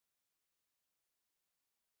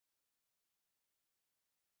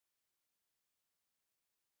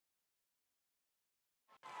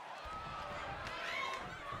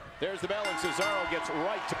There's the bell, and Cesaro gets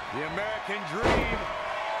right to the American Dream.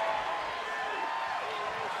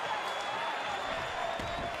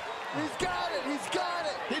 He's got it, he's got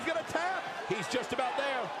it. He's gonna tap. He's just about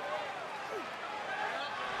there.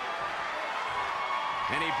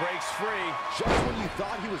 And he breaks free. Just when you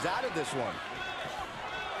thought he was out of this one.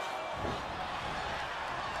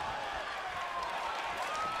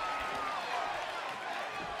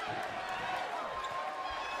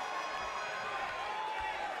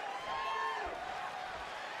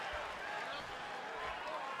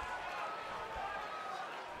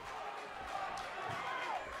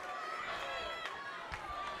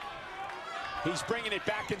 He's bringing it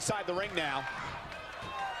back inside the ring now.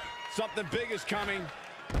 Something big is coming.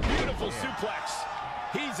 Beautiful suplex.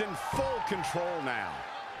 He's in full control now.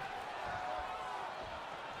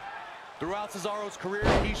 Throughout Cesaro's career,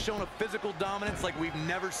 he's shown a physical dominance like we've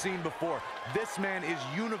never seen before. This man is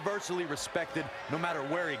universally respected no matter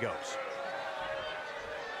where he goes.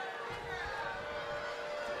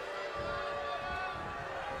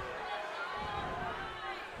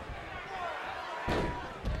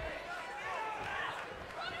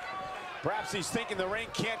 Perhaps he's thinking the ring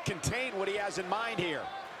can't contain what he has in mind here.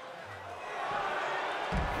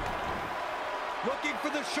 Looking for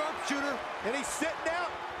the sharpshooter, And he's sitting out.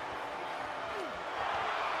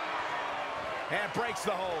 And breaks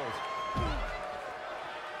the hold.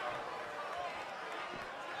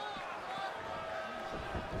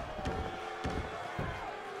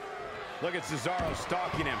 Look at Cesaro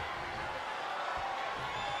stalking him.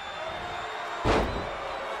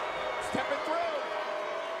 Stepping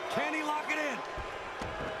through. can he lock it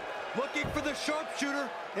in? Looking for the sharpshooter.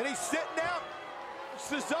 And he's sitting out.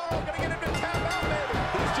 Cesaro gonna get him to tap out, maybe.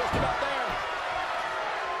 He's just about there.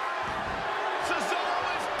 Cesaro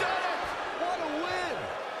has done it. What a win.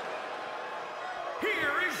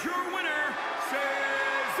 Here is your winner,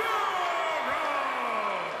 Cesaro!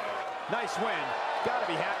 Nice win. Gotta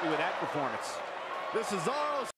be happy with that performance. The Cesaro